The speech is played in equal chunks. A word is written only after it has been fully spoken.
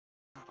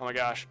Oh my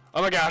gosh.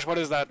 Oh my gosh, what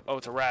is that? Oh,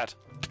 it's a rat.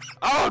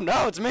 Oh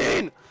no, it's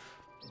mean!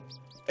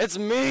 It's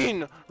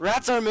mean!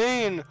 Rats are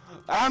mean!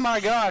 Oh my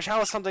gosh, how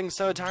is something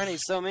so tiny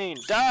so mean?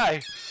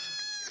 Die!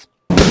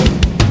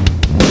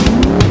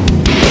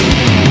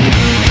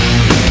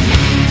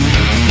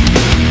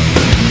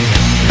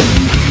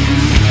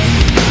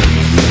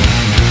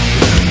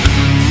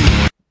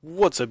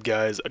 What's up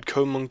guys,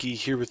 Monkey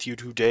here with you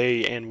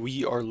today, and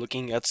we are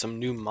looking at some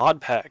new mod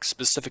packs,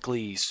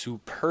 specifically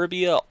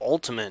Superbia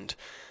Ultimate.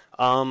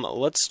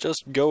 Let's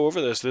just go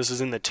over this. This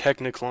is in the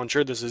Technic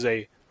Launcher. This is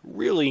a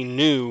really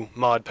new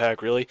mod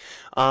pack, really.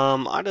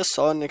 I just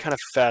saw it and it kind of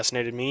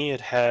fascinated me. It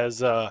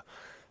has,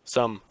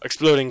 some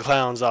exploding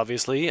clowns,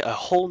 obviously. A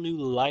whole new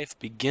life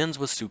begins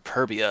with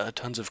Superbia.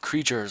 Tons of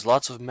creatures,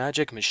 lots of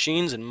magic,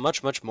 machines, and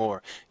much, much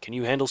more. Can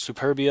you handle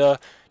Superbia?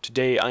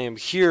 Today I am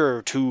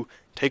here to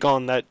take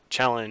on that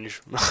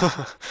challenge.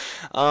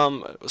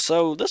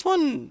 So this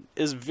one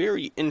is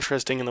very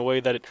interesting in the way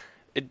that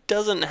it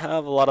doesn't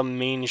have a lot of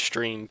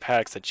mainstream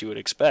packs that you would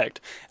expect.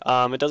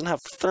 It doesn't have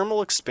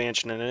thermal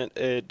expansion in it.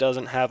 It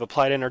doesn't have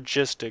applied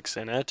energistics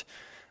in it.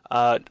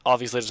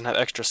 Obviously it doesn't have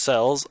extra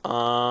cells.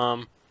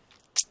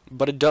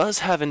 But it does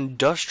have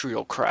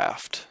industrial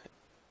craft,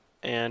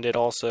 and it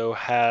also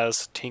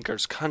has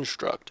Tinker's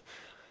Construct,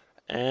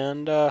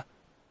 and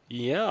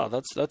yeah,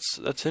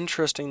 that's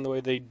interesting the way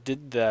they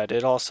did that.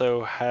 It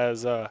also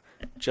has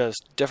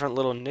just different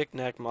little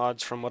knick-knack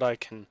mods from what I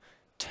can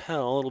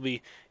tell. It'll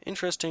be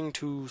interesting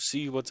to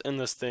see what's in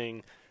this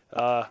thing.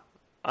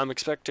 I'm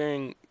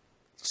expecting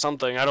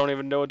something. I don't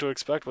even know what to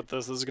expect with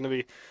this. This is going to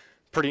be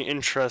pretty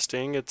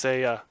interesting. It's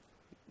a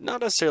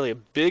not necessarily a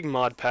big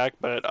mod pack,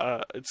 but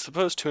it's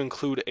supposed to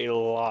include a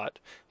lot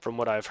from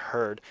what I've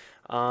heard.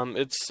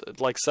 It's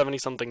like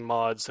 70-something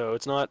mods, so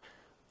it's not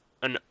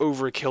an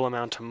overkill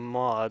amount of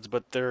mods,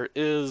 but there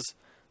is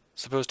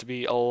supposed to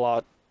be a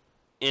lot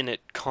in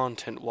it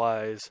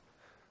content-wise.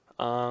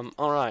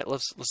 Alright,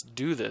 let's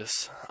do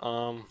this.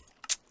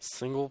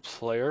 Single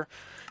player,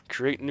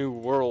 create new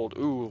world.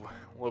 Ooh,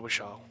 what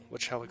shall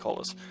we call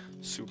this?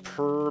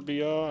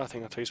 Superbia, I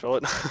think that's how you spell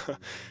it.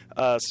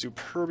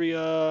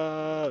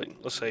 Superbia,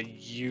 let's say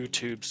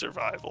YouTube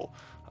survival.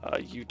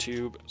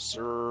 YouTube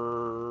survival.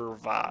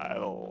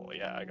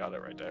 Yeah, I got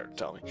it right there.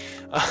 Tell me.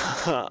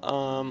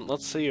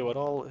 Let's see what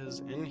all is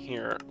in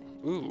here.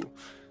 Ooh,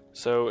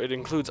 so it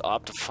includes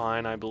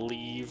Optifine, I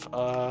believe.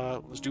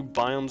 Let's do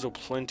biomes of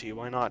plenty.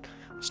 Why not?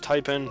 Let's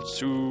type in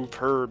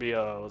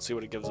Superbia. Let's see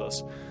what it gives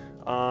us.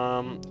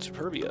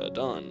 Superbia,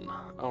 done.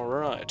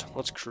 Alright,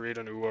 let's create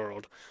a new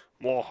world.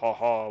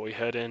 Wahaha, we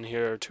head in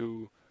here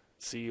to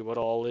see what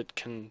all it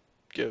can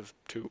give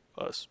to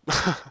us.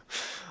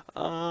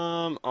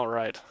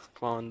 Alright,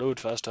 come on, load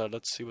faster,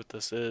 let's see what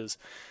this is.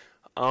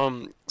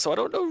 So I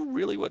don't know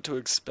really what to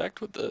expect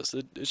with this.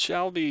 It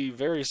shall be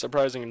very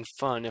surprising and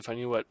fun if I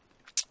knew what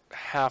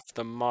half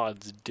the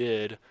mods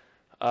did.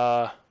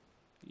 Yeah.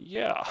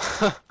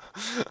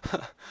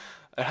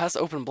 It has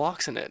open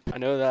blocks in it. I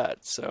know that.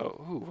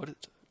 So, ooh, what is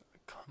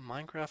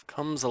Minecraft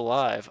comes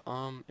alive?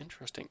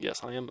 Interesting.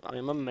 Yes, I am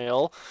a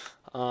male.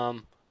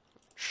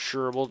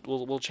 Sure,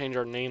 we'll change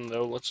our name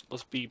though.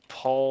 Let's be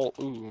Paul.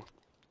 Ooh,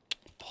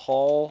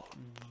 Paul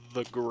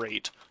the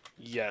Great.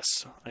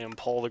 Yes, I am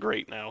Paul the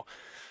Great now.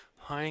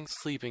 Hiding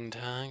sleeping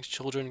tags.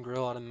 Children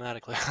grow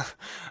automatically.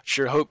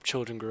 Sure hope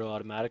children grow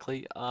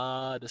automatically.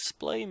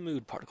 Display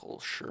mood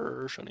particles.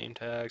 Sure. Show name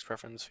tags.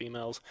 Preference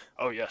females.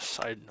 Oh yes,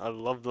 I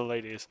love the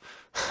ladies.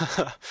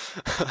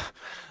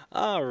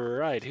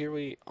 Alright, here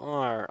we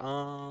are.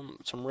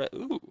 Some red.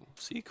 Ooh,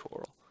 sea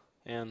coral.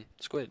 And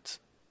squids.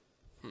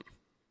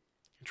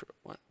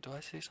 What? Do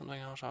I see something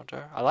else out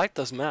there? I like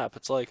this map.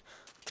 It's like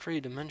a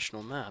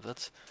 3-dimensional map.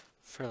 That's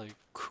fairly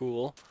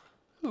cool.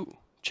 Ooh,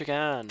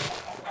 chicken.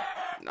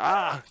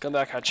 Ah, come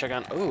back, hot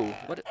chicken. Ooh,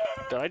 what?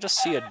 Did I just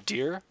see a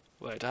deer?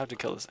 Wait, I have to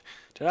kill this thing.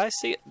 Did I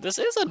see it? This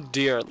is a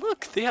deer.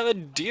 Look, they have a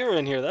deer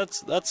in here.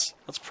 That's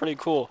pretty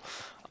cool.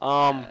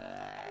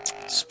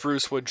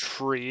 Spruce wood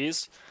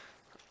trees.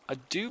 I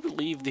do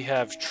believe they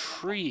have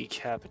tree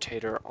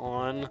capitator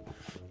on.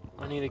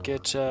 I need to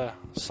get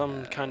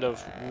some kind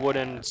of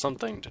wooden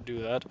something to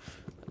do that.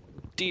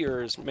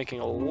 Deer is making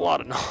a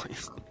lot of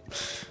noise.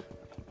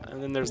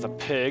 And then there's the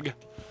pig.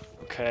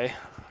 Okay,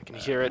 I can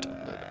hear it.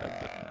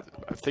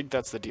 I think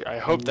that's the deer. I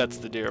hope that's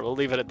the deer. We'll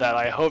leave it at that.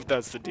 I hope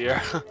that's the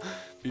deer.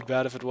 Be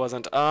bad if it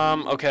wasn't.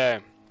 Okay.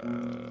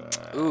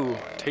 Ooh,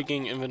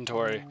 taking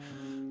inventory.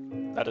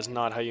 That is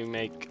not how you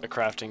make a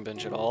crafting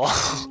bench at all.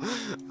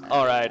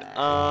 Alright,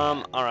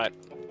 alright.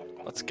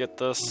 Let's get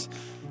this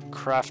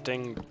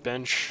crafting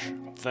bench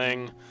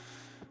thing.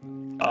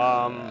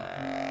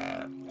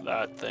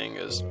 That thing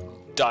is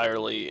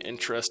direly,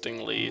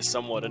 interestingly,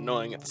 somewhat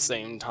annoying at the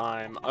same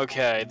time.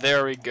 Okay,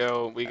 there we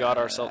go. We got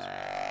ourselves...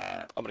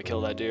 I'm gonna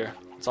kill that deer.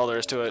 That's all there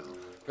is to it.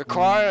 Be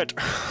quiet!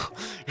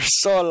 You're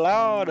so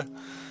loud!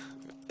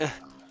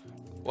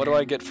 What do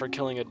I get for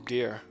killing a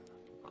deer?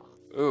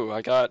 Ooh,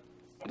 I got...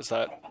 What is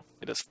that?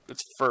 It's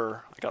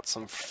fur. I got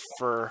some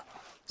fur.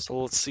 So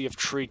let's see if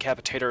Tree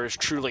Capitator is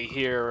truly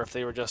here, or if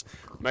they were just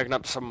making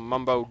up some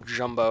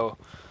mumbo-jumbo.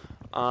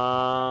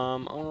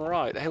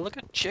 Alright. Hey, look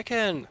at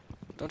chicken!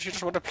 Don't you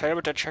just want to play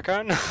with the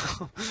chicken?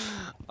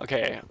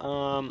 Okay,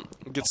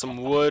 get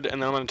some wood,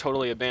 and then I'm gonna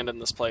totally abandon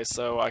this place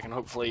so I can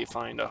hopefully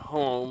find a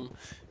home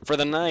for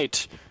the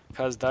night,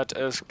 because that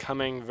is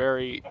coming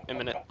very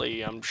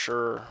imminently, I'm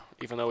sure,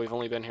 even though we've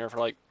only been here for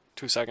like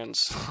 2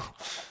 seconds.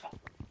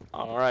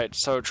 Alright,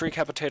 so tree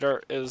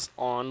capitator is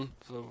on,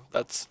 so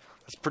that's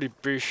pretty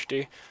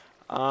beasty.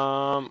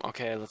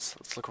 Okay, let's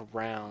look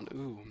around.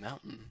 Ooh,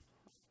 mountain.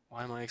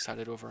 Why am I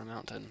excited over a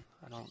mountain?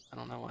 I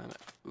don't know why I'm.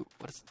 Ooh,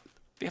 what is?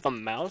 Do you have a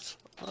mouse?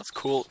 Oh, that's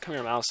cool. Come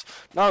here, mouse.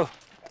 No,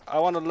 I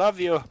want to love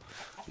you.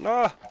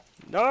 No,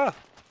 no.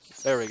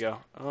 There we go.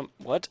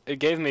 What? It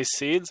gave me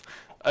seeds.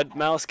 A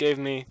mouse gave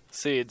me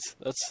seeds.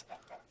 That's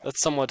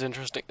somewhat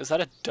interesting. Is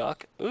that a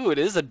duck? Ooh, it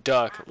is a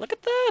duck. Look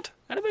at that.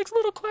 And it makes a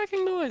little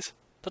quacking noise.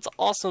 That's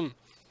awesome.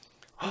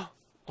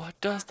 What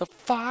does the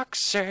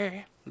fox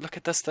say? Look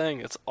at this thing.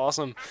 It's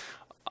awesome.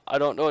 I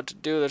don't know what to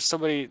do. There's so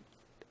many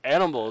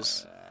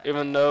animals,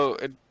 even though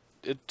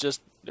it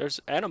just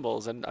there's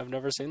animals and I've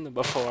never seen them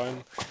before.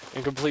 I'm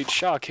in complete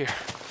shock here.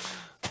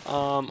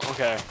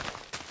 Okay.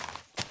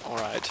 All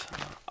right.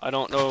 I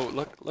don't know.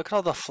 Look at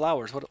all the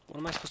flowers. What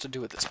am I supposed to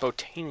do with this?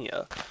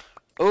 Botania.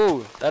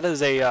 Oh, that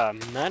is a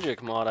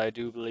magic mod, I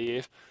do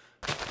believe.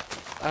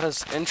 That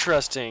is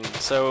interesting.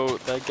 So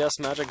I guess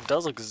magic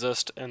does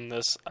exist in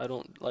this. I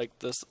don't like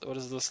this. What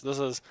is this? This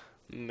is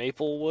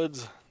Maple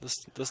Woods.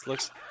 This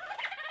looks.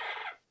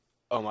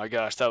 Oh my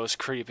gosh, that was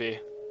creepy.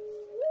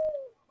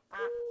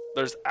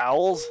 There's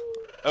owls?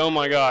 Oh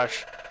my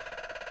gosh.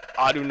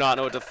 I do not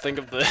know what to think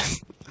of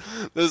this.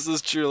 This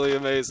is truly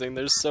amazing.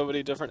 There's so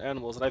many different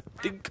animals, and I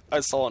think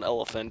I saw an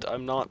elephant.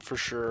 I'm not for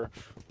sure,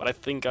 but I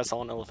think I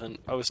saw an elephant.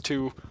 I was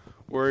too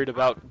worried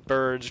about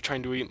birds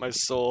trying to eat my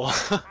soul.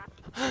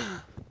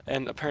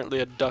 And apparently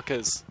a duck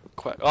is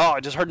quite. Oh,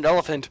 I just heard an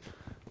elephant.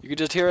 You could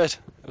just hear it.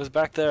 It was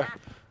back there.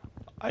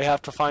 I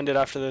have to find it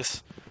after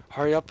this.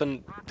 Hurry up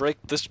and break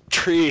this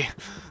tree.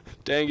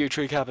 Dang you,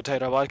 tree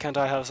capitator. Why can't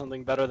I have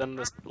something better than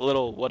this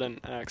little wooden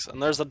axe?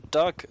 And there's a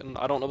duck, and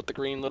I don't know what the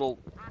green little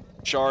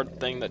shard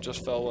thing that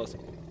just fell was.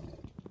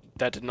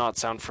 That did not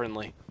sound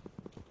friendly.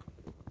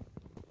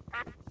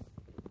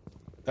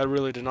 That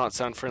really did not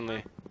sound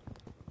friendly.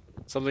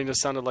 Something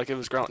just sounded like it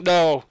was ground.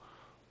 No!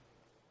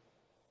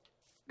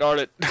 Darn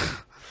it.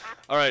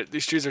 Alright,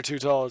 these trees are too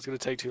tall. It's gonna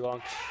take too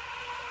long.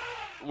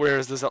 Where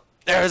is this?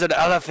 There's an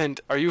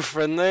elephant! Are you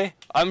friendly?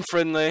 I'm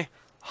friendly.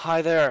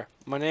 Hi there.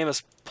 My name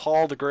is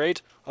Paul the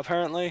Great,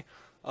 apparently.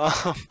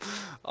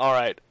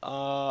 Alright.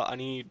 I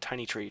need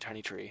tiny tree,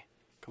 tiny tree.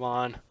 Come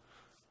on.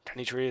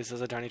 Tiny tree, is this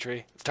a tiny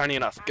tree? It's tiny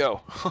enough.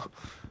 Go.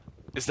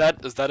 Is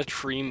that a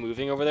tree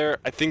moving over there?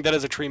 I think that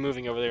is a tree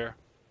moving over there.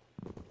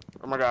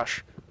 Oh my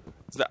gosh.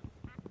 Is that...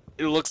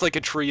 It looks like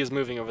a tree is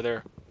moving over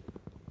there.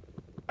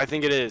 I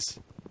think it is.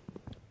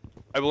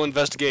 I will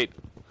investigate.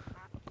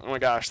 Oh my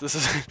gosh, this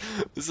is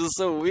this is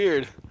so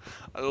weird.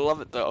 I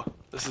love it though.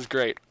 This is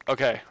great.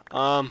 Okay.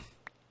 All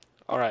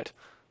right.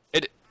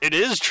 It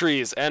is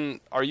trees, and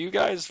are you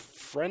guys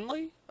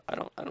friendly? I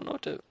don't know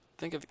what to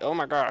think of. Oh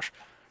my gosh.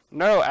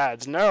 No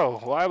ads. No.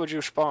 Why would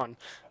you spawn?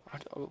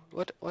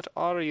 What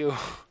are you?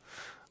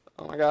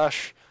 Oh my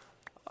gosh.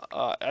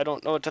 I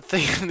don't know what to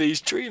think of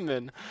these tree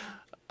men.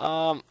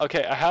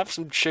 Okay, I have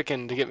some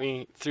chicken to get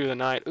me through the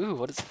night. Ooh,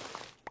 what is...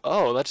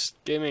 Oh, that just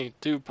gave me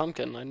 2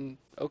 pumpkin.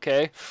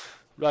 Okay.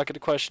 I'm not gonna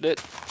question it.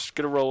 Just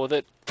gonna roll with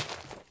it.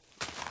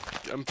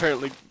 I'm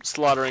apparently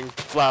slaughtering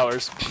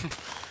flowers.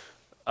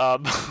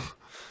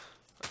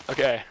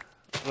 Okay.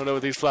 I don't know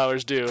what these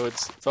flowers do.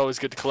 It's always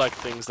good to collect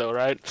things though,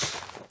 right?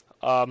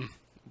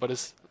 But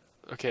it's...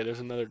 Okay, there's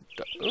another...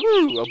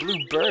 Ooh, a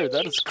blue bird.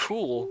 That is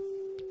cool.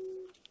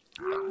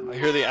 I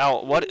hear the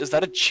owl. What? Is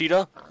that a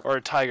cheetah or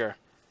a tiger?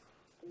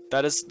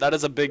 That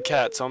is a big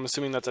cat, so I'm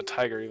assuming that's a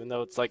tiger, even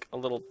though it's like a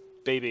little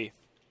baby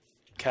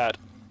cat.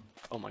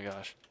 Oh my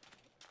gosh.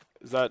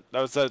 That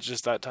was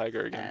just that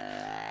tiger again.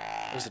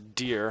 There's a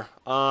deer.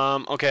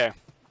 Okay.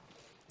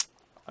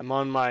 I'm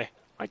on my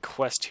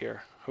quest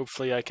here.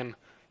 Hopefully I can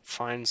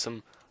find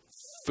some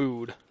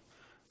food.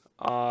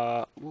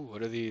 Ooh,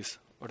 what are these?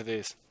 What are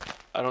these?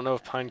 I don't know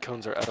if pine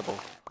cones are edible.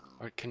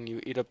 Or can you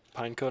eat a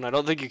pine cone? I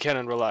don't think you can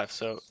in real life,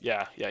 so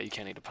yeah, you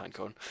can't eat a pine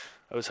cone.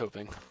 I was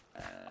hoping.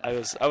 I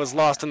was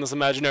lost in this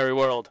imaginary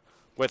world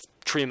with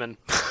treemen.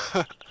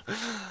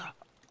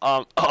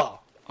 Oh,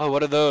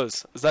 what are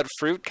those? Is that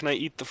fruit? Can I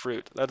eat the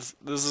fruit? This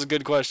is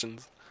good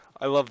questions.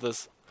 I love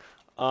this.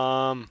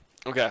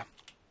 Okay.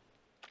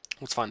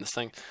 Let's find this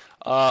thing.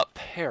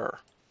 Pear.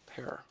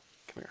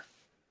 Come here.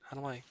 How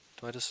do I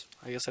guess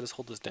I just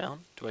hold this down?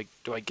 Do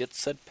I get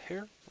said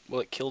pear? Will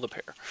it kill the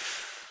pear?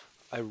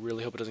 I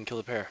really hope it doesn't kill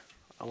the pear.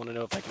 I want to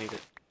know if I can eat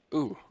it.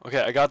 Ooh,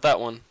 okay, I got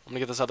that one. I'm gonna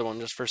get this other one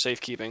just for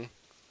safekeeping.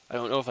 I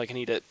don't know if I can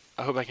eat it.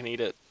 I hope I can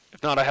eat it.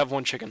 If not, I have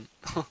 1 chicken.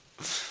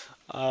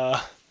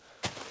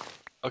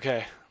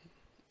 Okay.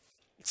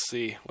 Let's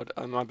see. What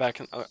am I back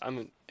in?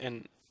 I'm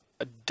in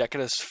a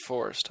Decadus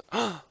forest.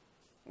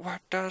 What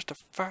does the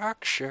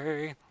fox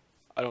say?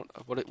 I don't.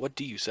 What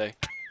do you say?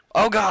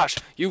 Oh gosh,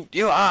 you're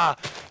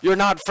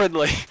not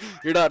friendly.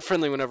 You're not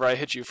friendly whenever I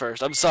hit you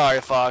first. I'm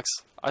sorry, Fox.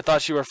 I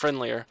thought you were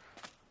friendlier.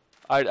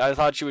 I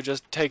thought you would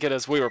just take it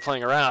as we were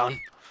playing around.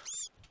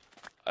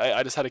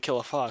 I just had to kill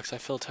a fox. I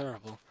feel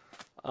terrible.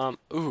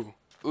 Ooh,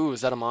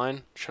 is that a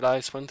mine? Should I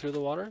swim through the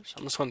waters?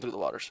 I'm gonna swim through the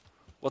waters.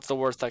 What's the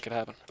worst that could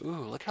happen?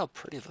 Ooh, look how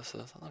pretty this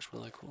is. That looks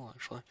really cool,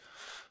 actually.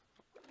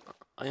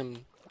 I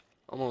am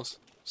almost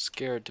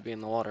scared to be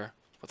in the water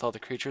with all the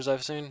creatures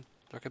I've seen.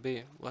 There could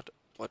be what?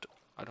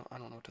 I don't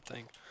know what to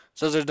think. It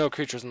says there's no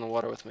creatures in the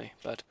water with me,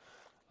 but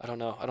I don't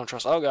know. I don't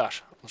trust. Oh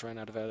gosh, I almost ran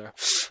out of air there.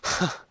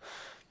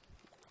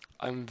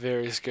 I'm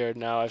very scared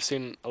now. I've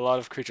seen a lot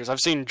of creatures. I've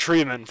seen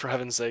treemen, for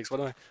heaven's sakes.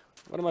 What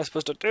am I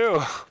supposed to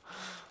do?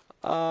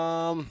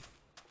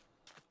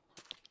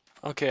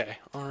 Okay,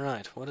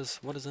 alright. What is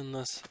in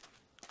this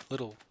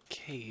little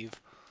cave?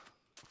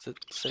 Does it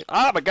say,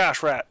 ah, my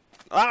gosh, rat!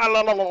 Ah,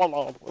 la, la, la, la,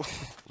 la.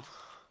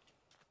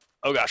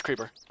 Oh gosh,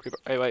 creeper.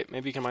 Hey, wait,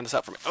 maybe you can mine this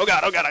out for me. Oh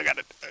god, I got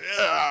it.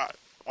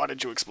 Why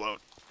did you explode?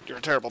 You're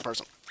a terrible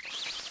person.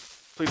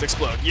 Please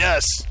explode.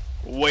 Yes!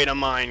 Way to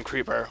mine,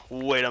 creeper.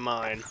 Way to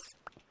mine.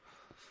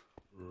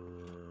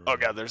 Oh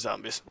god, there's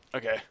zombies.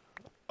 Okay.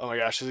 Oh my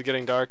gosh, is it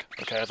getting dark?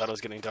 Okay, I thought it was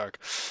getting dark.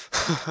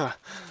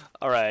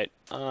 Alright,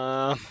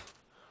 oh,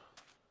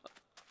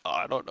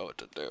 I don't know what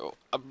to do.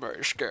 I'm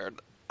very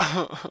scared.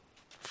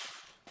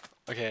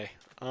 Okay,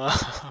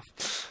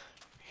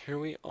 here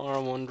we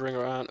are wandering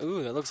around.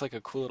 Ooh, that looks like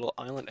a cool little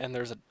island, and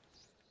there's a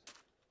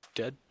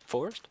dead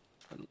forest?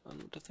 I don't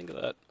know what to think of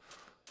that.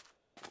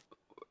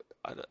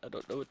 I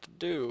don't know what to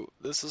do.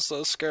 This is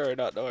so scary,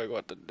 not knowing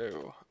what to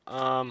do.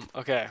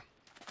 Okay.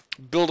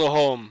 Build a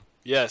home.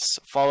 Yes.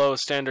 Follow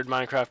standard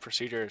Minecraft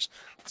procedures.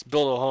 Let's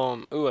build a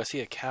home. Ooh, I see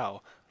a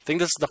cow. I think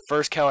this is the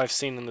first cow I've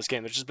seen in this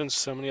game. There's just been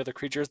so many other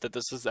creatures that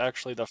this is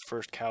actually the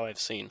first cow I've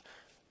seen.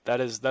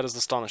 That is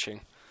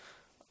astonishing.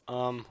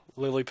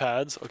 Lily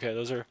pads. Okay,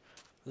 those are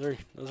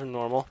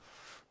normal.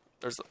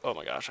 There's, oh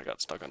my gosh, I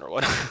got stuck under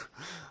one.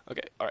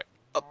 Okay, alright.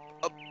 Up.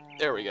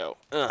 There we go.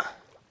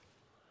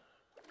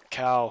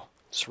 Cow,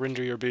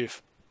 surrender your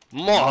beef.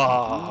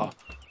 Mwah!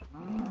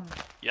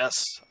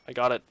 Yes, I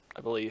got it,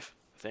 I believe.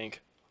 I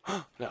think.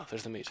 No,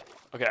 there's the meat.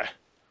 Okay.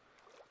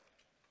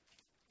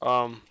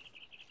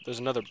 There's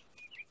another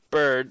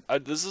bird.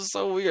 This is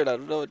so weird. I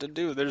don't know what to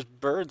do. There's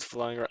birds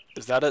flying around.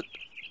 Is that it?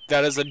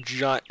 That is a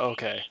giant.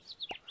 Okay.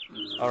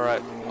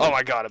 Alright. Oh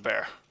my god, a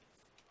bear.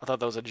 I thought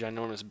that was a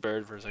ginormous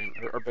bird for a second.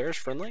 Are bears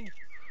friendly?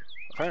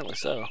 Apparently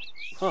so.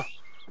 Huh.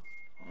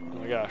 Oh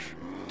my gosh.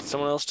 Did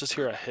someone else just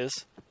hear a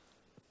hiss?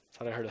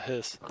 Thought I heard a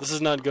hiss. This is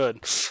not good.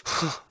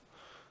 If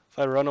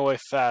I run away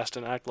fast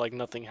and act like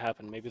nothing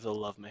happened, maybe they'll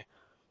love me.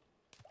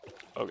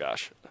 Oh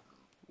gosh.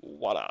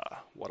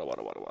 Wada.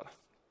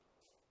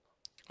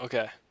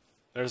 Okay.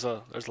 There's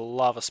a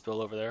lava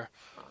spill over there.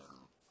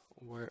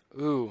 Where?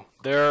 Ooh,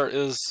 there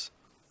is.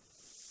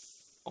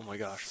 Oh my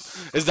gosh.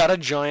 Is that a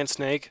giant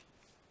snake?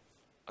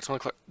 I just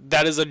want to click.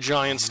 That is a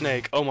giant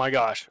snake. Oh my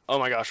gosh. Oh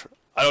my gosh.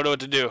 I don't know what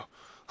to do.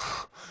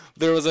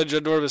 There was a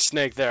ginormous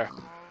snake there.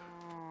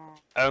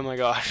 Oh my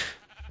gosh.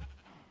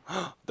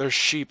 There's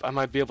sheep. I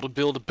might be able to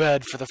build a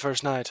bed for the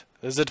first night.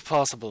 Is it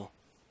possible?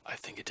 I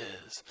think it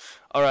is.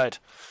 Alright.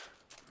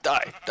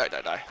 Die.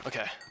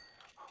 Okay.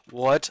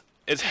 What?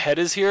 Its head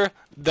is here?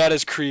 That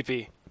is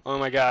creepy. Oh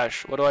my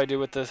gosh. What do I do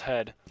with this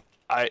head?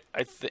 I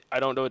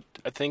don't know.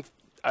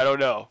 I don't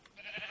know.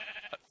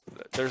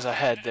 There's a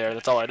head there.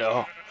 That's all I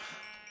know.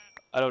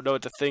 I don't know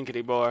what to think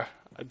anymore.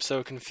 I'm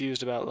so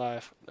confused about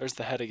life. There's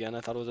the head again.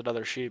 I thought it was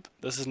another sheep.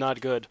 This is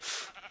not good.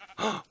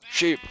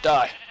 Sheep,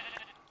 die.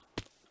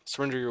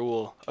 Surrender your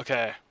wool.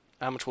 Okay.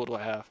 How much wool do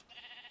I have?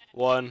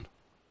 1.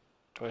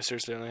 Do I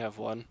seriously only have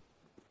 1?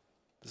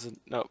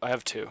 No, I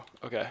have 2.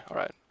 Okay,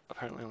 alright.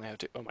 Apparently I only have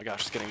 2. Oh my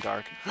gosh, it's getting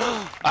dark.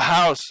 A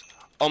house!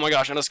 Oh my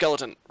gosh, and a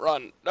skeleton.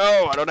 Run.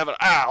 No, I don't have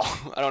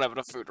ow! I don't have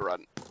enough food to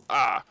run.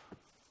 Ah.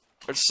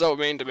 It's so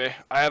mean to me.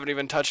 I haven't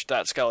even touched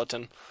that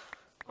skeleton.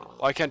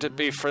 Why can't it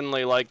be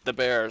friendly like the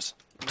bears?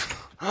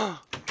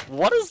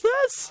 What is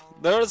this?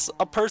 There's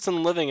a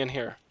person living in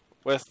here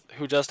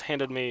who just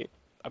handed me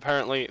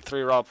apparently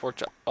 3 raw pork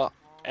chops. Oh,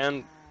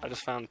 and I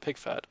just found pig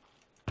fat.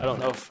 I don't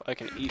know if I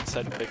can eat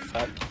said pig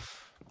fat,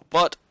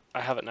 but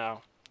I have it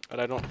now,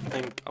 and I don't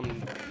think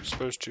I'm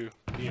supposed to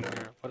be in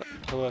here. What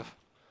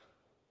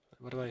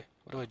do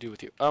I do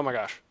with you? Oh my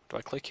gosh! Do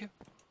I click you?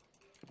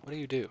 What do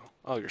you do?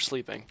 Oh, you're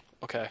sleeping.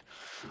 Okay.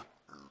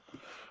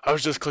 I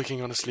was just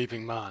clicking on a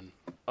sleeping man.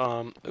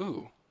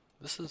 Ooh,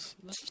 this is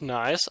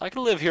nice. I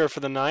can live here for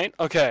the night.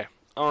 Okay,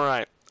 all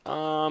right.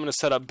 I'm gonna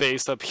set up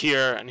base up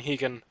here, and he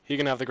can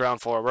have the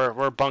ground floor.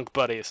 We're bunk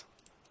buddies.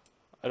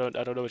 I don't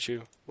know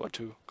what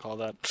to call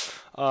that.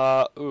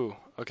 Ooh,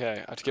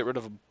 okay. I have to get rid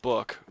of a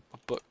book.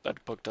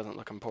 That book doesn't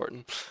look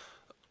important.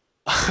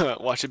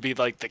 What should be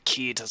like the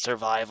key to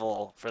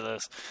survival for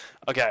this?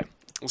 Okay,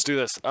 let's do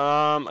this.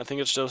 I think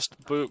it's just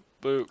boop,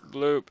 boop,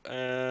 bloop,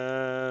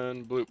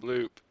 and bloop,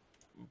 bloop,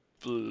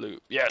 bloop.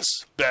 Yes,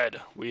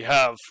 bed. We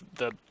have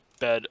the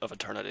bed of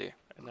eternity,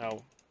 and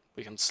now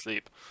we can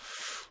sleep.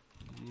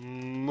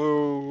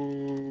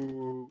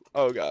 Moo.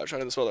 Oh gosh, I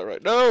didn't spell that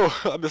right. No!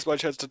 I missed my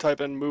chance to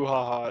type in moo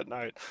ha ha at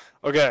night.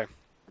 Okay.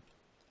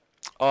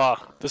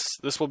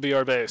 This will be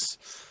our base,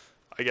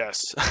 I guess.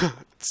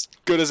 It's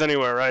good as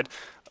anywhere, right?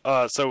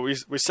 So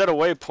we set a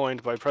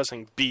waypoint by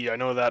pressing B. I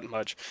know that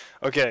much.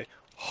 Okay.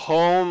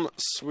 Home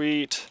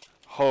sweet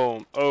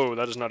home. Oh,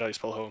 that is not how you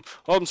spell home.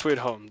 Home sweet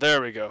home.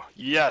 There we go.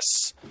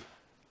 Yes.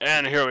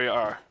 And here we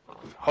are.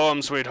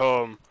 Home sweet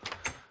home.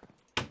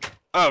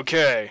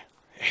 Okay.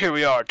 Here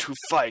we are to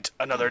fight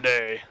another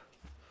day.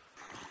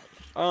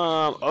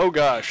 Oh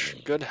gosh.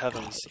 Good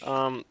heavens.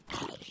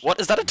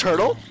 What? Is that a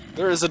turtle?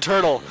 There is a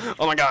turtle.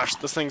 Oh my gosh,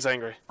 this thing's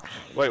angry.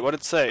 Wait, what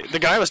did it say? The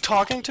guy was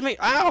talking to me?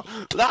 Ow!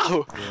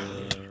 Ow!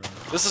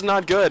 This is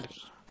not good.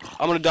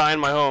 I'm gonna die in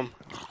my home.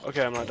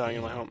 Okay, I'm not dying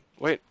in my home.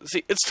 Wait,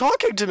 see, it's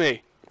talking to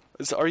me!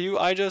 Are you,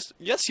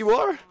 Yes, you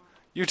are!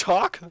 You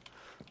talk? I'm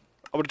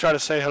gonna try to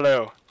say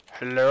hello.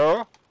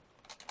 Hello?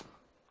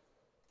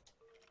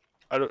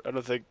 I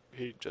don't think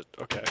he just,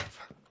 okay.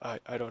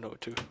 I don't know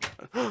what to.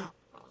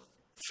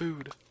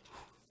 Food.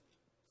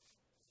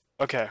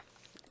 Okay.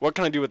 What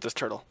can I do with this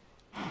turtle?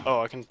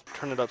 Oh, I can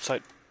turn it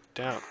upside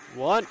down.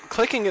 What?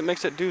 Clicking it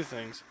makes it do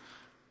things.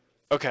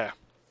 Okay.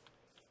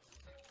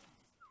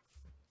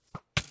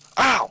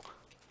 Ow!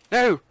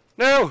 No!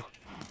 No!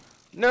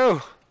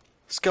 No!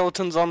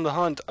 Skeletons on the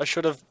hunt. I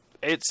should have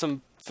ate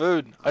some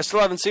food. I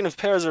still haven't seen if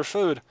pears are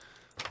food.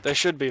 They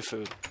should be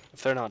food.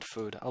 If they're not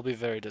food, I'll be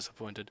very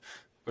disappointed.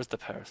 Where's the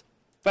pears?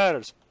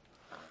 Pears!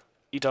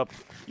 Eat up.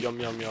 Yum,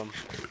 yum, yum.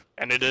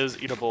 And it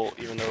is eatable,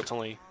 even though it's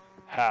only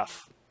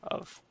half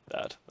of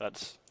that.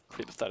 That's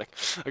pretty pathetic.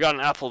 I got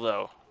an apple,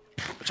 though,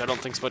 which I don't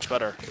think's much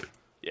better.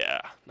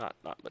 Yeah, not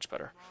much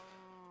better.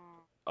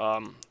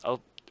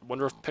 I'll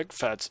wonder if pig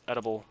fat's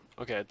edible.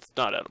 Okay, it's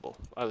not edible.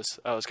 I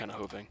was kind of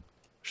hoping.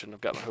 Shouldn't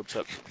have got my hopes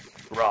up.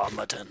 Raw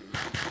mutton.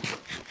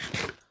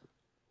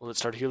 Will it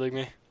start healing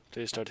me?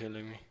 Did it start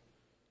healing me?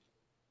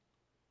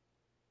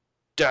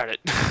 Darn it.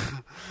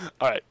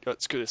 Alright,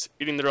 let's do this.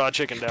 Eating the raw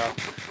chicken now.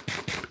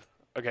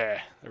 Okay,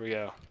 there we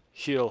go.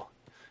 Heal.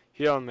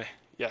 Heal me.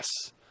 Yes.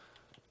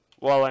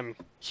 While I'm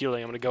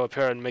healing, I'm gonna go up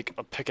here and make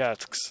a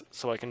pickaxe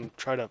so I can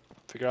try to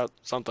figure out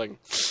something.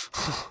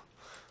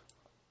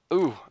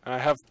 Ooh, and I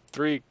have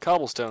 3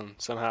 cobblestone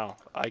somehow.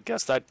 I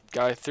guess that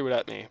guy threw it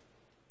at me.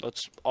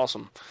 That's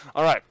awesome.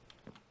 Alright.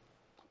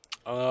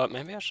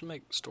 Maybe I should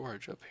make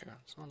storage up here.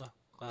 It's not a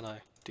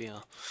bad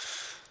idea.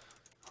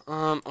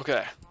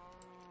 Okay.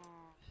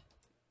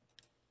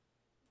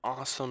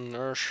 Awesome,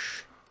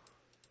 nurse.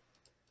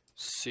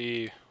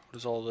 See, what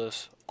is all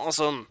this?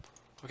 Awesome!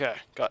 Okay,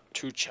 got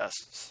 2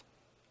 chests.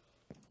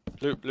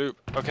 Loop, loop.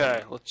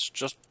 Okay, let's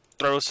just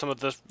throw some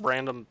of this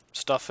random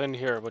stuff in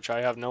here, which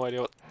I have no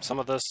idea what some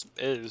of this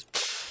is.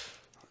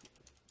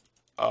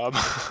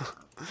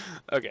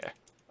 Okay.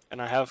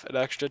 And I have an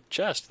extra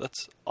chest.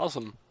 That's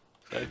awesome.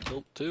 I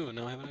built 2, and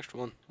now I have an extra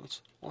one.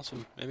 That's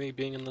awesome. Maybe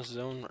being in this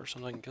zone or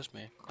something gives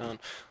me down.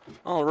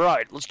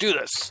 Alright, let's do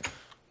this.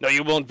 No,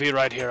 you won't be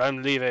right here.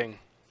 I'm leaving.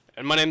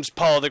 And my name's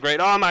Paul the Great.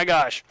 Oh my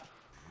gosh!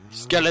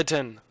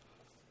 Skeleton!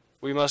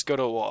 We must go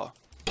to war.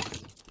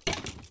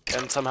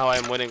 And somehow I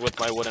am winning with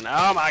my wooden...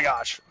 Oh my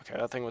gosh! Okay,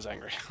 that thing was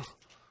angry.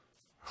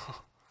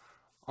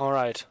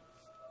 Alright.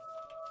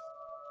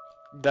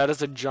 That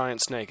is a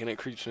giant snake, and it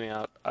creeps me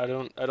out. I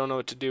don't know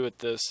what to do with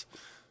this.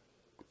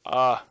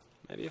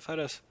 Maybe if I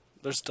just...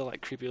 There's still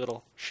like creepy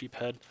little sheep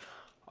head.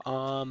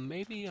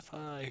 Maybe if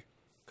I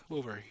come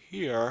over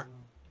here...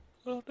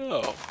 I don't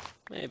know.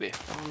 Maybe.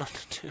 I don't know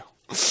what to do.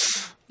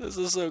 This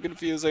is so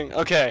confusing.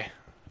 Okay.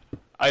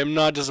 I am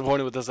not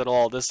disappointed with this at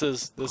all. This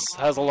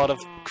has a lot of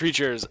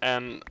creatures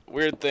and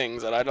weird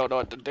things, and I don't know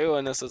what to do,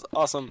 and this is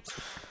awesome.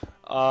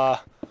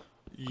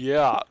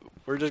 Yeah.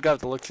 We're just gonna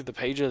have to look through the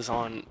pages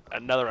on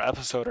another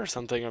episode or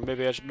something, or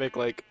maybe I should make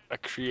like a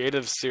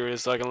creative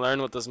series so I can learn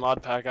what this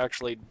mod pack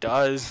actually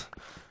does.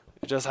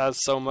 It just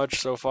has so much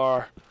so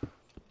far.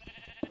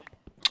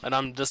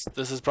 And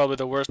this is probably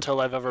the worst hill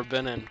I've ever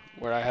been in,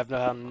 where I have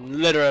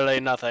done literally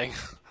nothing.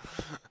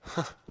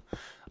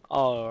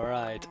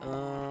 Alright,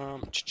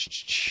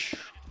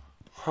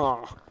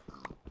 huh.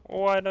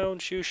 Why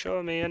don't you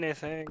show me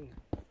anything?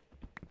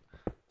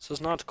 This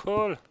is not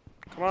cool.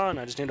 Come on,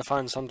 I just need to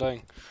find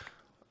something.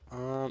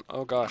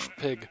 Oh gosh,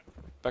 pig.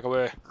 Back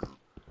away.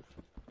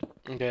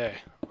 Okay,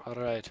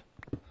 alright.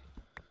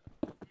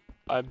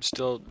 I've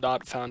still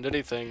not found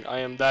anything. I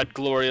am that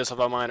glorious of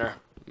a miner.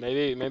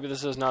 Maybe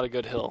this is not a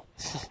good hill.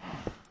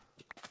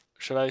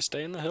 Should I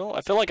stay in the hill?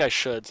 I feel like I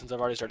should, since I've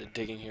already started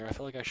digging here. I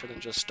feel like I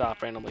shouldn't just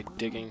stop randomly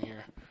digging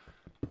here.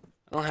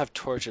 I don't have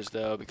torches,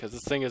 though, because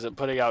this thing isn't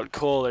putting out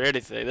coal or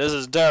anything. This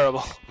is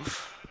terrible.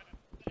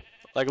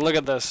 Like, look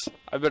at this.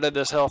 I've been in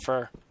this hill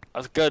for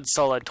a good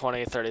solid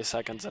 20-30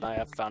 seconds, and I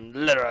have found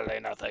literally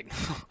nothing.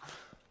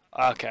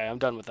 Okay, I'm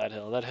done with that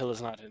hill. That hill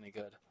is not any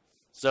good.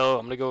 So,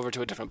 I'm going to go over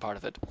to a different part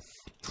of it.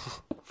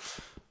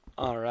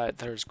 Alright,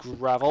 there's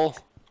gravel.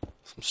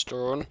 Some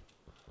stone.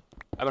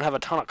 I'm gonna have a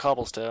ton of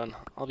cobblestone.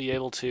 I'll be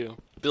able to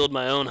build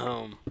my own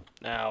home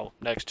now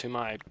next to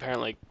my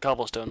apparently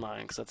cobblestone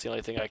mine, because that's the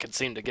only thing I can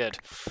seem to get.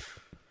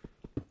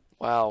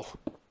 Wow.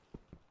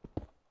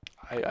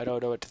 I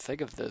don't know what to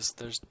think of this.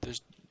 There's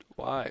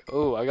why?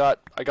 Oh, I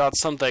got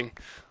something.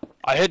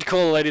 I hit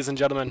cool, ladies and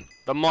gentlemen.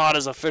 The mod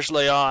is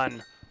officially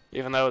on,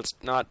 even though it's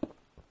not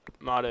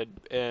modded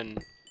in.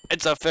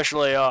 It's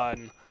officially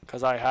on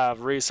because I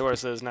have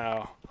resources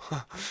now.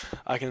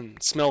 I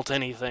can smelt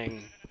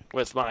anything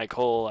with my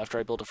coal after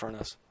I build a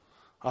furnace.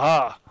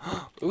 Aha!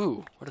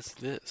 Ooh, what is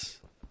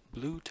this?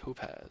 Blue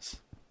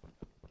topaz.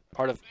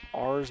 Part of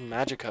Ars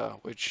Magica,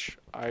 which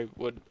I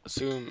would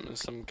assume is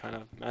some kind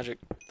of magic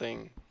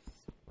thing.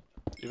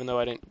 Even though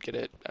I didn't get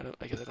it,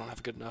 I guess I don't have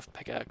a good enough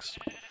pickaxe.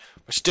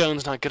 My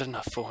stone's not good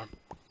enough for him.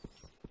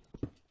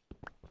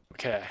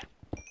 Okay.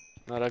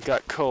 Now that I've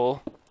got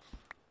coal,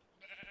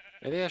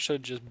 maybe I should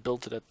have just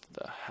built it at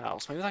the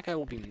house. Maybe that guy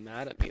will be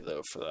mad at me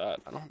though for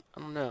that. I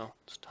don't know.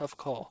 It's a tough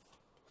call.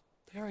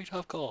 Very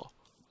tough call.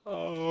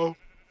 Oh.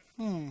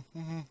 I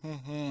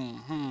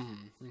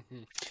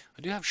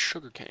do have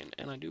sugarcane,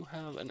 and I do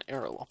have an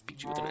arrow. I'll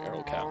beat you with an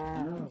arrow,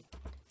 cow.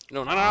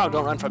 No,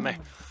 don't run from me.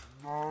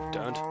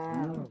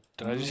 Don't.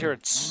 Did I just hear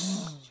it?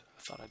 I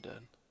thought I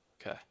did.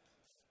 Okay.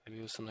 Maybe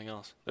it was something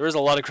else. There is a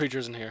lot of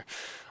creatures in here.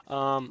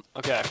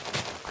 Okay.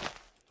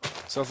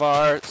 So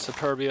far,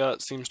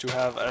 Superbia seems to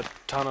have a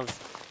ton of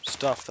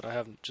stuff that I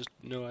have just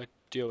no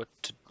idea what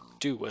to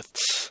do with.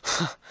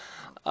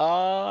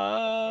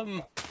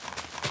 It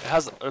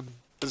has a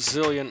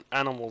bazillion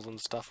animals and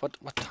stuff.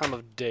 What time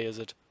of day is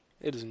it?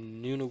 It is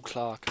noon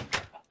o'clock.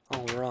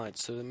 Alright,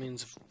 so that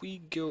means if we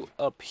go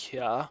up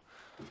here,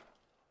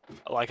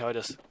 like how I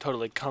just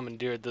totally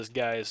commandeered this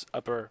guy's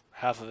upper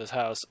half of his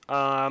house.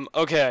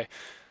 Okay.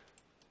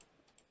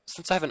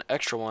 Since I have an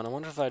extra one, I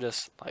wonder if I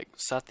just, like,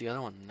 set the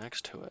other one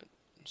next to it,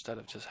 instead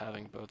of just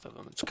having both of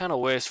them. It's kind of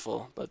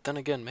wasteful, but then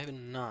again, maybe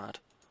not.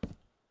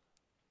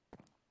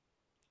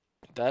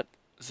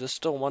 Is this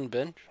still one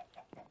bench?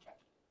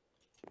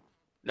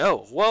 No,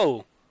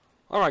 whoa!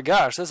 Oh my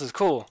gosh, this is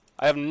cool.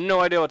 I have no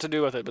idea what to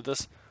do with it, but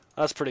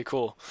that's pretty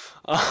cool.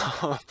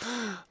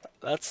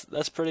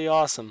 That's pretty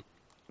awesome.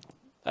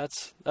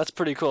 That's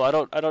pretty cool. I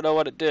don't know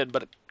what it did,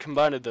 but it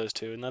combined those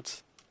two, and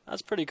that's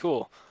pretty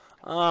cool.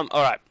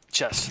 Alright,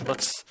 chest.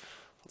 Let's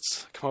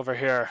come over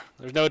here.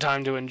 There's no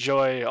time to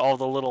enjoy all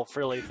the little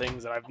frilly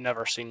things that I've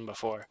never seen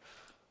before.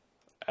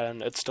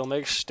 And it still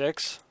makes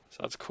sticks, so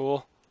that's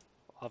cool.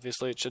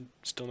 Obviously it should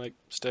still make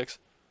sticks.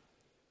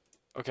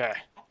 Okay.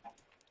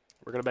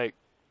 We're gonna make,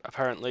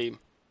 apparently...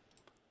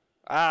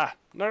 Ah!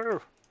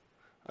 No!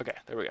 Okay,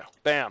 there we go.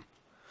 Bam!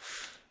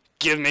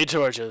 Give me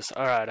torches!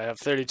 Alright, I have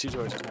 32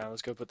 torches now.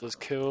 Let's go put this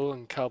coal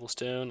and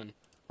cobblestone and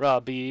raw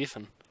beef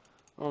and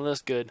all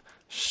this good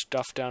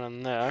stuff down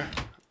in there.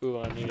 Ooh,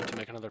 I needed to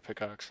make another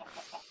pickaxe.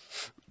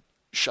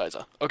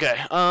 Shiza.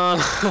 Okay,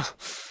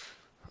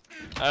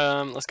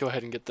 let's go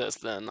ahead and get this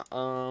then.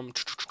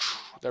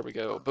 There we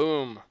go.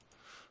 Boom!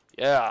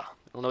 Yeah,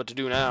 I don't know what to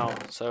do now,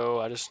 so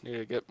I just need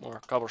to get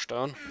more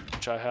cobblestone,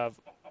 which I have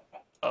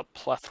a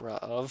plethora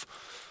of.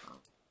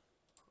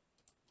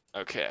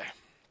 Okay.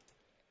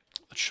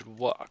 That should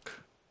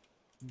work.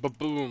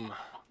 Ba-boom.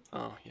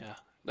 Oh, yeah.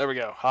 There we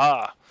go.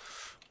 Ha!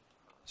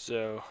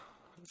 So,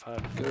 if I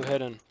go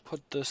ahead and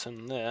put this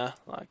in there,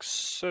 like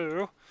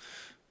so,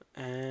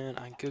 and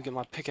I go get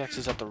my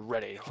pickaxes at the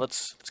ready.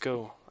 Let's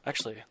go.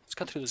 Actually, let's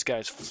cut through this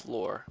guy's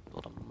floor.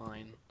 Build a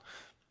mine.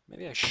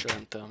 Maybe I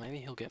shouldn't, though. Maybe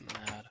he'll get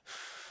mad.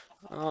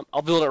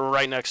 I'll build it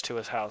right next to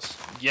his house.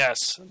 Yes,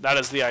 that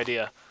is the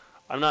idea.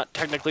 I'm not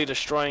technically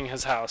destroying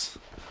his house.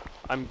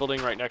 I'm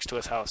building right next to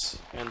his house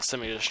and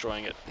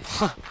semi-destroying it.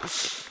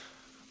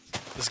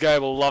 This guy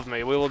will love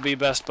me. We will be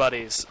best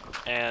buddies.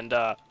 And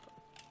I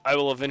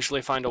will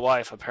eventually find a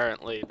wife,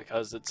 apparently,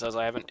 because it says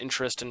I have an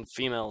interest in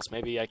females.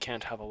 Maybe I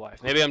can't have a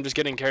wife. Maybe I'm just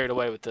getting carried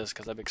away with this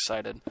because I'm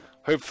excited.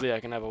 Hopefully I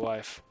can have a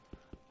wife.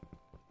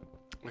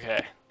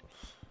 Okay.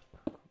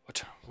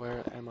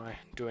 Where am I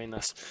doing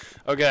this?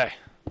 Okay.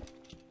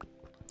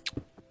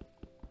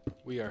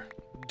 We are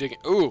digging.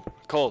 Ooh,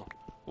 coal.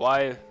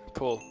 Why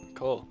coal?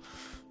 Coal.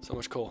 So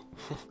much coal.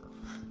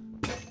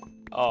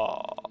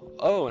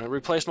 Oh, and it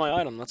replaced my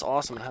item. That's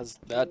awesome. It has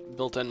that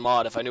built-in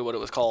mod, if I knew what it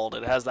was called.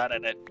 It has that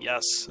in it.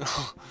 Yes.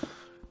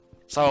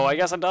 So, I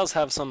guess it does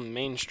have some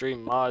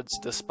mainstream mods,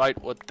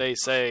 despite what they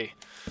say.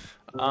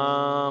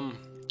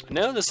 I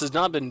know this has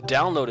not been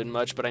downloaded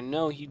much, but I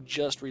know he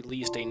just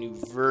released a new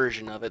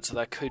version of it, so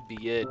that could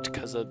be it,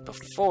 because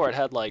before it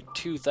had like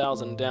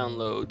 2,000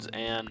 downloads,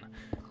 and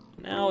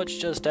now it's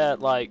just at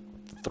like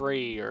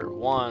 3 or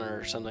 1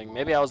 or something.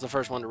 Maybe I was the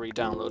first one to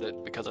re-download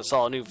it, because I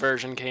saw a new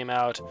version came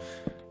out,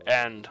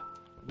 and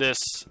this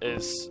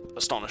is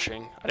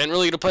astonishing. I didn't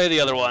really get to play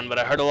the other one, but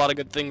I heard a lot of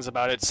good things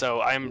about it, so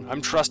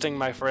I'm trusting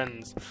my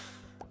friends.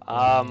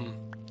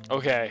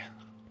 Okay.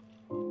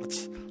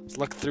 Let's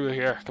look through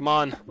here. Come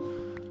on.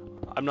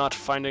 I'm not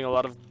finding a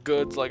lot of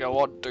goods like I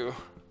want to.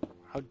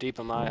 How deep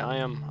am I? I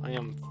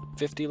am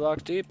 50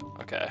 blocks deep?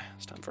 Okay,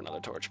 it's time for another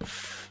torch.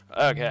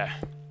 Okay.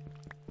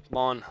 Come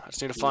on, I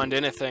just need to find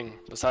anything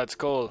besides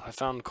coal. I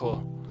found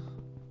coal.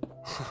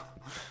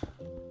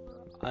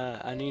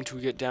 I need to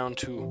get down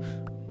to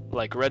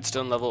like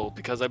redstone level,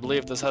 because I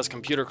believe this has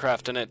computer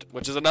craft in it,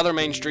 which is another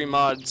mainstream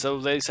mod. So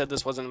they said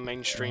this wasn't a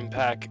mainstream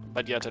pack,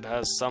 but yet it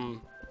has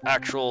some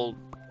actual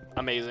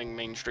amazing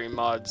mainstream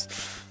mods.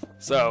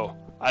 So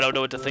I don't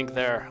know what to think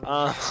there.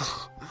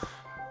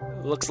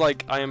 Looks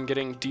like I am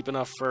getting deep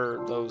enough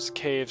for those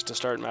caves to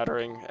start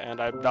mattering, and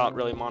I'm not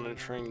really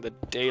monitoring the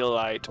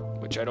daylight,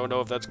 which I don't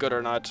know if that's good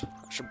or not.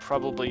 I should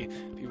probably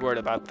be worried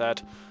about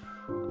that.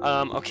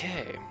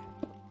 Okay.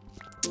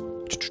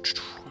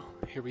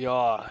 Here we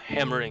are,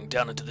 hammering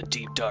down into the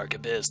deep dark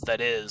abyss that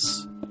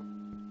is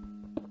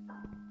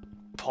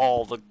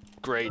Paul the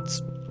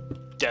Great's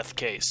death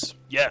case.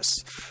 Yes,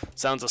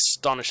 sounds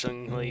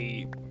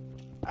astonishingly,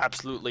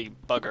 absolutely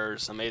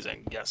buggers,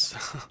 amazing, yes.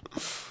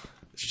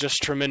 It's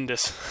just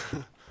tremendous.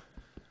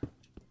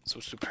 So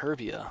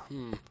Superbia,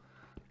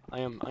 I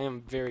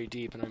am very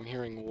deep and I'm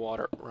hearing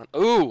water run.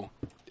 Ooh!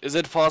 Is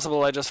it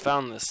possible I just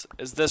found this?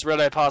 Is this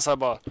really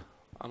possible?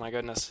 Oh my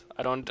goodness,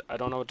 I don't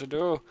know what to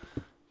do.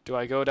 Do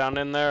I go down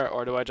in there,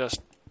 or do I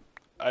just...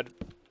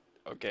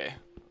 Okay.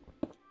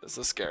 This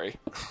is scary.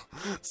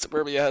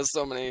 Superbia has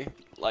so many,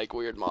 like,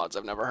 weird mods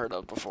I've never heard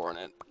of before in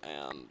it,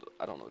 and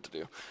I don't know what to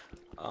do.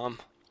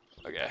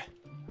 Okay.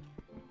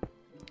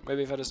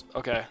 Maybe if I just...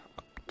 Okay.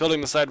 Building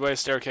the sideways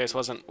staircase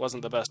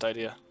wasn't the best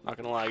idea. Not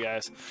gonna lie,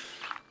 guys.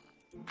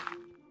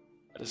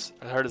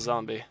 I heard a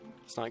zombie.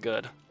 It's not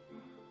good.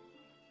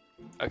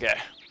 Okay.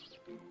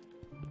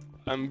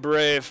 I'm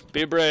brave.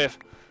 Be brave.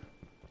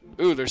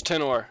 Ooh, there's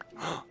tin ore.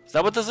 Is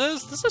that what this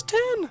is? This is tin!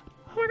 Oh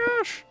my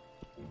gosh!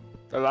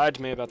 They lied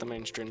to me about the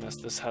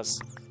mainstreamness. This has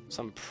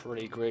some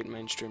pretty great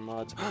mainstream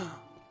mods.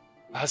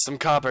 It has some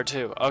copper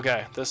too.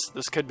 Okay, this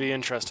could be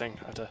interesting.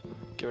 I have to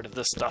get rid of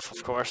this stuff,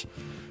 of course.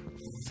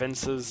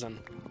 Fences and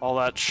all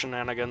that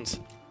shenanigans.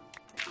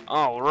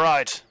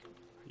 Alright.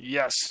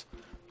 Yes.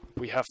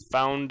 We have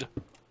found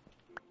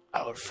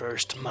our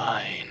first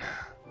mine.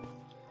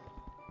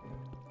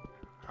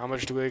 How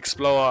much do we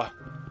explore?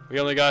 We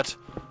only got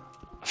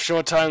a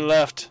short time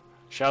left.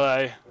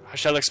 I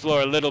shall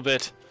explore a little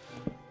bit.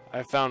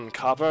 I found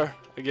copper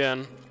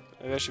again.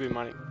 Maybe I should be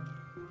mining.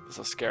 This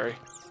is scary.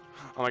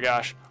 Oh my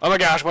gosh. Oh my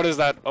gosh, what is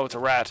that? Oh, it's a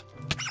rat.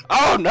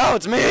 Oh no,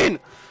 it's mean!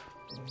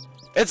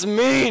 It's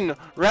mean!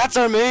 Rats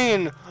are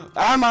mean!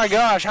 Oh my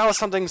gosh, how is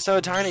something so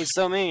tiny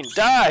so mean?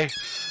 Die!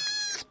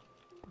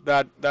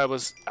 That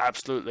was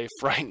absolutely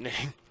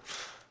frightening.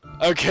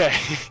 Okay.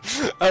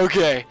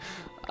 Okay.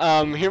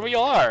 Here we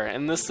are,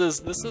 and this is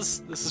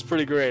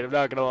pretty great, I'm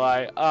not gonna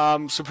lie.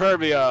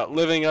 Superbia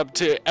living up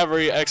to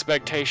every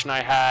expectation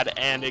I had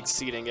and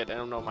exceeding it.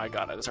 And oh my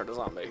god, I just heard a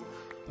zombie.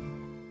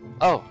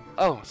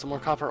 Oh, some more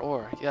copper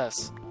ore,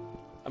 yes.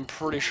 I'm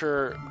pretty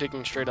sure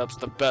digging straight up's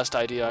the best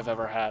idea I've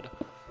ever had.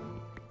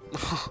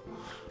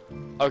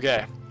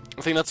 Okay,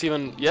 I think that's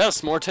even,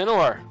 yes, more tin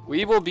ore.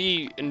 We will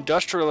be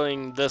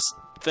industrialing this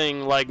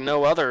thing like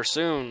no other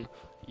soon.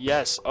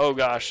 Yes, oh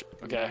gosh,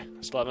 okay,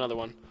 I still have another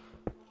one.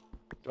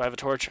 Do I have a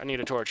torch? I need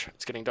a torch.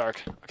 It's getting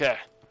dark. Okay.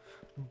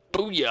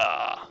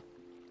 Booyah!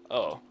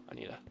 Oh, I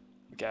need a...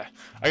 Okay.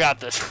 I got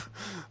this.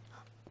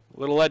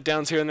 Little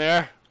letdowns here and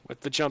there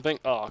with the jumping.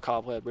 Oh,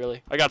 cobweb,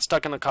 really? I got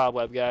stuck in a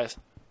cobweb, guys.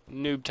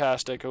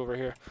 Noob-tastic over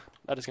here.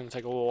 That is going to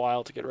take a little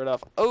while to get rid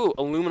of. Oh,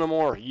 aluminum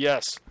ore.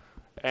 Yes.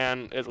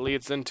 And it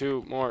leads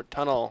into more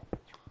tunnel.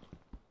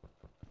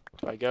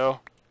 Do I go?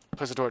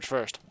 Place the torch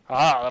first.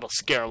 Ah, that'll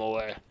scare them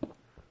away.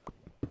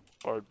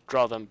 Or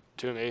draw them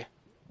to me.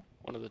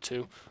 One of the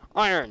two.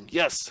 Iron,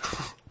 yes.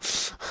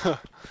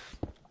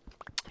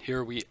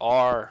 Here we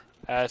are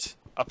at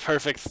a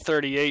perfect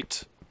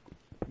 38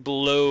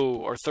 below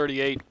or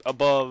 38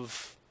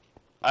 above.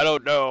 I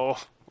don't know.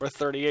 We're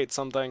 38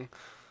 something.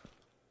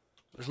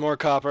 There's more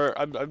copper.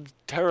 I'm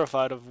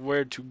terrified of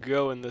where to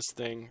go in this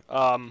thing.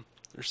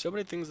 There's so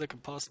many things that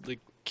could possibly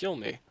kill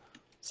me,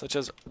 such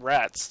as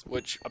rats,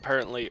 which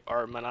apparently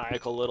are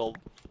maniacal little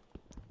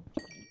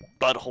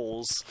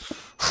buttholes.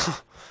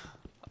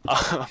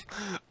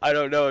 I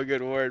don't know a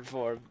good word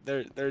for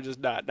them. They're just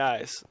not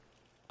nice.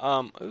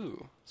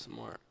 Ooh, some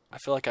more. I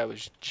feel like I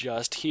was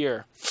just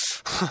here.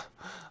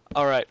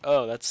 Alright,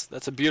 oh,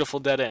 that's a beautiful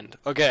dead end.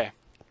 Okay.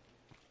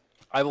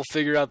 I will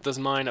figure out this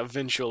mine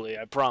eventually,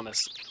 I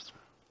promise.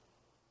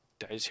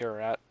 Did I just hear a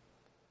rat?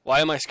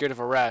 Why am I scared of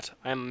a rat?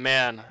 I am a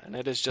man, and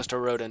it is just a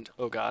rodent.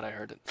 Oh god, I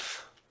heard it.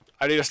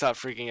 I need to stop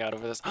freaking out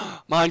over this.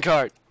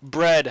 Minecart!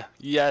 Bread!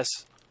 Yes!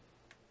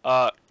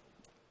 A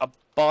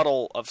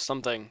bottle of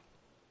something.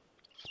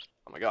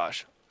 Oh my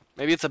gosh.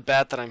 Maybe it's a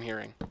bat that I'm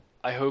hearing.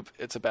 I hope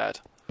it's a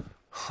bat.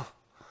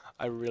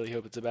 I really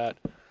hope it's a bat.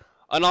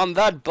 And on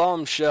that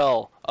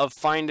bombshell of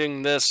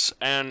finding this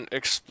and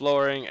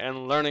exploring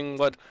and learning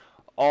what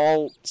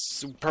all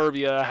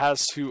Superbia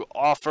has to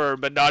offer,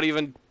 but not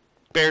even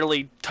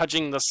barely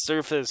touching the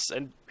surface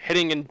and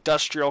hitting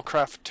Industrial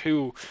Craft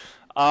 2,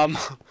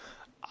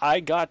 I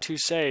got to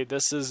say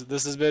this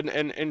has been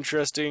an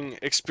interesting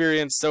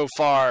experience so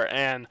far,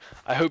 and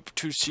I hope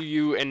to see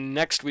you in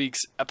next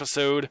week's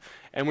episode,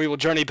 and we will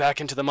journey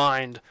back into the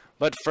mind.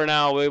 But for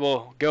now, we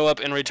will go up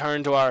and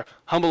return to our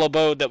humble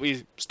abode that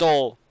we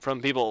stole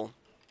from people.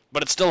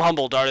 But it's still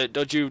humble, darn it.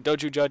 Don't you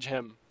judge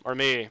him. Or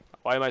me.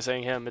 Why am I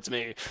saying him? It's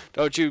me.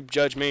 Don't you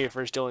judge me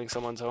for stealing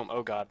someone's home.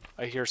 Oh god,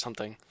 I hear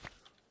something.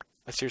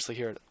 I seriously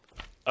hear it.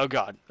 Oh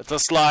god, it's a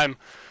slime.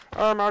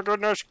 Oh my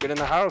goodness, get in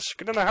the house,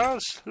 get in the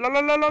house. La la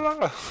la la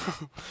la.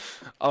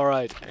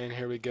 Alright, and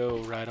here we go,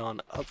 right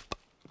on up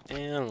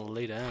and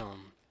lay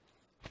down.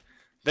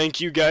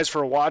 Thank you guys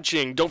for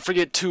watching. Don't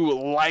forget to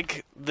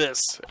like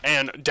this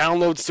and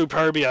download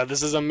Superbia.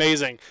 This is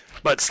amazing.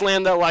 But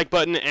slam that like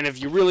button, and if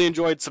you really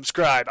enjoyed,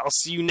 subscribe. I'll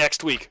see you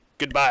next week.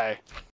 Goodbye.